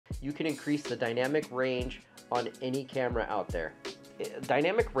you can increase the dynamic range on any camera out there.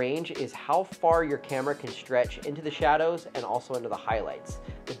 Dynamic range is how far your camera can stretch into the shadows and also into the highlights,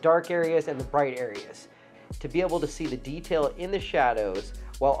 the dark areas and the bright areas, to be able to see the detail in the shadows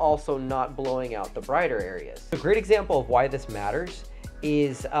while also not blowing out the brighter areas. A great example of why this matters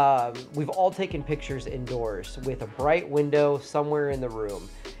is we've all taken pictures indoors with a bright window somewhere in the room,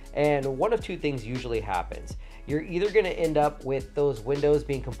 and one of two things usually happens. You're either going to end up with those windows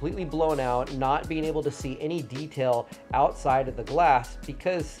being completely blown out, not being able to see any detail outside of the glass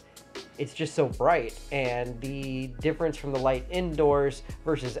because it's just so bright, and the difference from the light indoors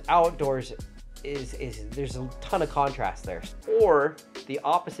versus outdoors is there's a ton of contrast there. Or the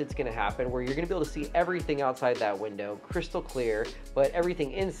opposite's going to happen, where you're going to be able to see everything outside that window crystal clear, but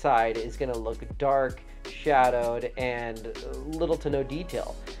everything inside is going to look dark, shadowed, and little to no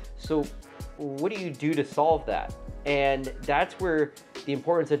detail. So what do you do to solve that? And that's where the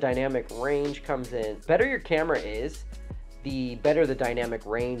importance of dynamic range comes in. The better your camera is, the better the dynamic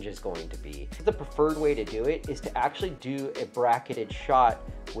range is going to be. The preferred way to do it is to actually do a bracketed shot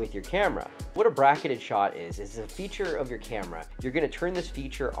with your camera. What a bracketed shot is a feature of your camera. You're going to turn this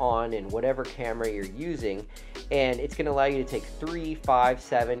feature on in whatever camera you're using, and it's going to allow you to take 3, 5,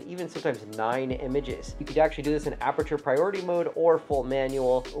 7, even sometimes 9 images. You could actually do this in aperture priority mode or full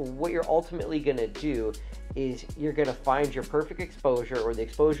manual. What you're ultimately going to do is you're going to find your perfect exposure, or the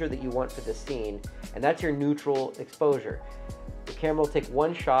exposure that you want for the scene, and that's your neutral exposure. The camera will take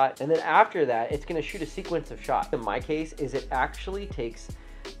one shot, and then after that it's going to shoot a sequence of shots. In my case, it actually takes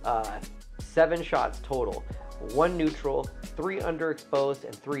 7 shots total, 1 neutral, 3 underexposed,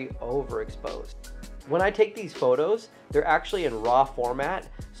 and 3 overexposed. When I take these photos, they're actually in RAW format,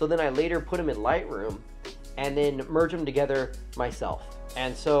 so then I later put them in Lightroom and then merge them together myself.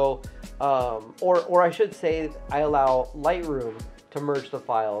 And so, or I should say, I allow Lightroom to merge the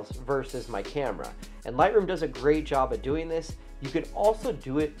files versus my camera. And Lightroom does a great job of doing this. You can also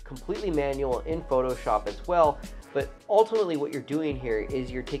do it completely manual in Photoshop as well, but ultimately what you're doing here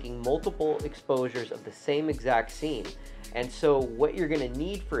is you're taking multiple exposures of the same exact scene. And so what you're going to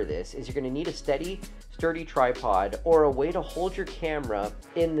need for this is you're going to need a sturdy tripod, or a way to hold your camera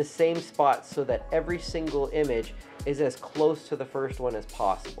in the same spot so that every single image is as close to the first one as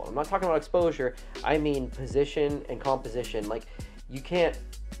possible. I'm not talking about exposure, I mean position and composition. Like, you can't,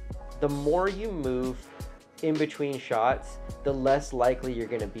 the more you move in between shots, the less likely you're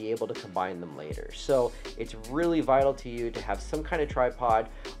going to be able to combine them later. So it's really vital to you to have some kind of tripod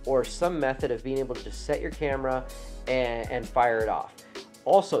or some method of being able to just set your camera and fire it off.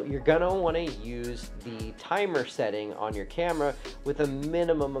 Also, you're gonna want to use the timer setting on your camera with a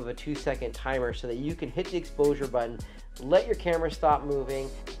minimum of a 2-second timer, so that you can hit the exposure button, let your camera stop moving,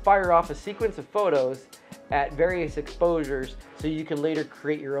 fire off a sequence of photos at various exposures so you can later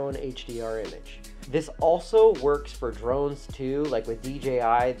create your own HDR image. This also works for drones too. Like with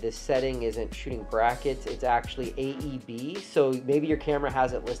DJI, this setting isn't shooting brackets, it's actually AEB. So maybe your camera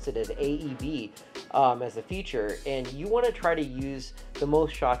has it listed as AEB as a feature, and you want to try to use the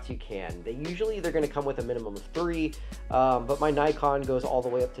most shots you can. They're going to come with a minimum of 3, but my Nikon goes all the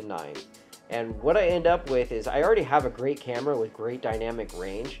way up to 9. And what I end up with is I already have a great camera with great dynamic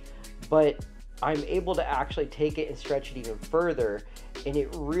range, but I'm able to actually take it and stretch it even further, and it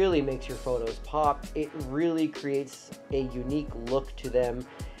really makes your photos pop. It really creates a unique look to them,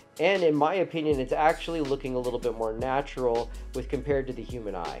 and in my opinion, it's actually looking a little bit more natural with compared to the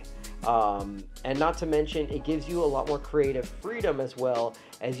human eye. And not to mention, it gives you a lot more creative freedom as well,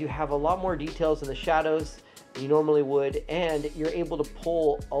 as you have a lot more details in the shadows than you normally would, and you're able to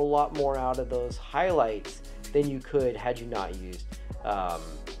pull a lot more out of those highlights than you could had you not used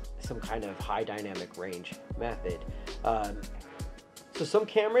some kind of high dynamic range method. So some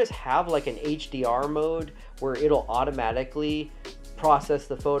cameras have like an HDR mode where it'll automatically process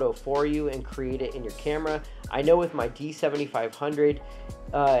the photo for you and create it in your camera. I know with my D7500,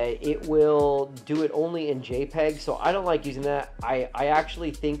 it will do it only in JPEG, so I don't like using that. I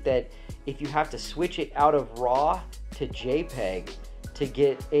actually think that if you have to switch it out of RAW to JPEG to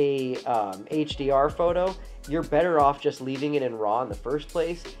get a HDR photo, you're better off just leaving it in RAW in the first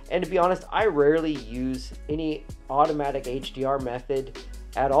place. And to be honest, I rarely use any automatic HDR method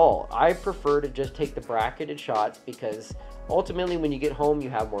at all. I prefer to just take the bracketed shots, because ultimately when you get home you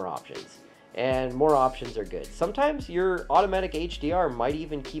have more options, and more options are good. Sometimes your automatic HDR might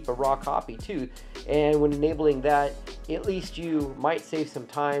even keep a RAW copy too, and when enabling that, at least you might save some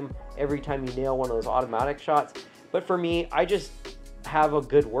time every time you nail one of those automatic shots. But for me, I just have a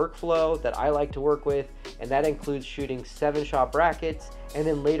good workflow that I like to work with, and that includes shooting 7-shot brackets and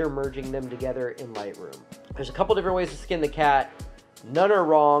then later merging them together in Lightroom. There's a couple different ways to skin the cat. None are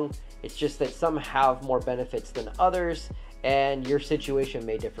wrong. It's just that some have more benefits than others, and your situation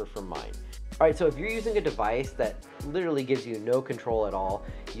may differ from mine. All right, so if you're using a device that literally gives you no control at all,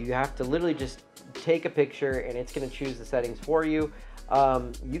 you have to literally just take a picture and it's going to choose the settings for you.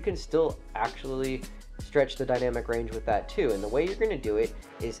 You can still actually stretch the dynamic range with that too. And the way you're going to do it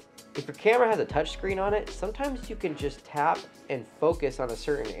is, if your camera has a touch screen on it, sometimes you can just tap and focus on a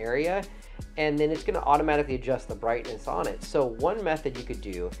certain area, and then it's going to automatically adjust the brightness on it. So one method you could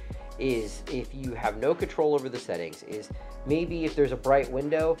do is, if you have no control over the settings, is maybe if there's a bright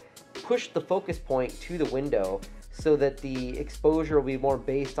window, push the focus point to the window so that the exposure will be more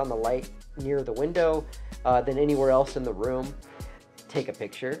based on the light near the window than anywhere else in the room. Take a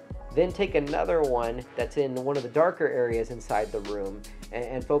picture, then take another one that's in one of the darker areas inside the room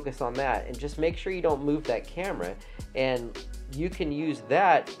and focus on that, and just make sure you don't move that camera. And you can use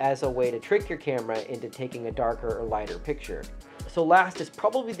that as a way to trick your camera into taking a darker or lighter picture. So last is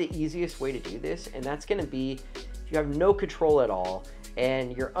probably the easiest way to do this, and that's going to be if you have no control at all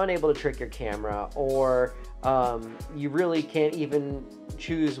and you're unable to trick your camera, or you really can't even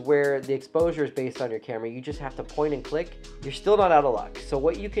choose where the exposure is based on your camera, you just have to point and click, you're still not out of luck. So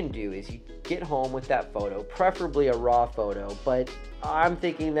what you can do is you get home with that photo, preferably a raw photo, but I'm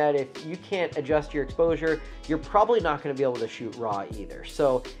thinking that if you can't adjust your exposure, you're probably not going to be able to shoot raw either.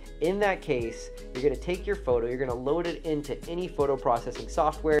 So in that case, you're going to take your photo, you're going to load it into any photo processing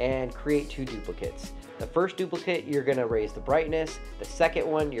software and create two duplicates. The first duplicate, you're going to raise the brightness. The second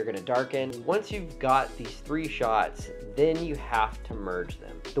one, you're going to darken. Once you've got these three shots, then you have to merge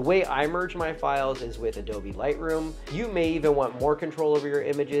them. The way I merge my files is with Adobe Lightroom. You may even want more control over your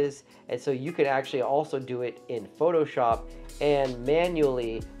images, and so you can actually also do it in Photoshop and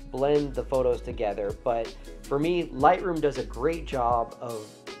manually blend the photos together. But for me, Lightroom does a great job of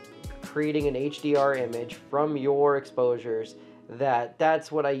creating an HDR image from your exposures.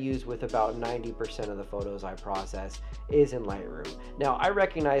 That's what I use with about 90% of the photos I process is in Lightroom. Now, I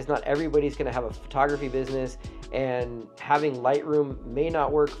recognize not everybody's going to have a photography business, and having Lightroom may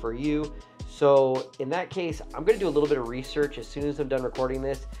not work for you. So in that case, I'm going to do a little bit of research as soon as I'm done recording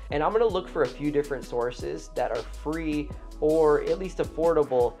this, and I'm going to look for a few different sources that are free or at least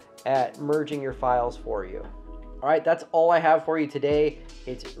affordable at merging your files for you. All right, that's all I have for you today.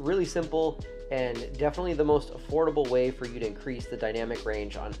 It's really simple and definitely the most affordable way for you to increase the dynamic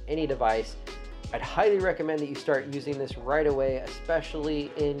range on any device. I'd highly recommend that you start using this right away,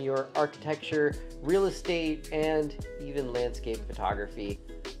 especially in your architecture, real estate, and even landscape photography.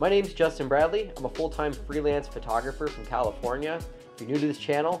 My name's Justin Bradley. I'm a full-time freelance photographer from California. If you're new to this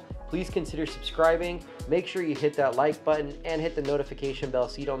channel, please consider subscribing. Make sure you hit that like button and hit the notification bell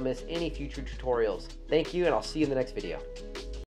so you don't miss any future tutorials. Thank you, and I'll see you in the next video.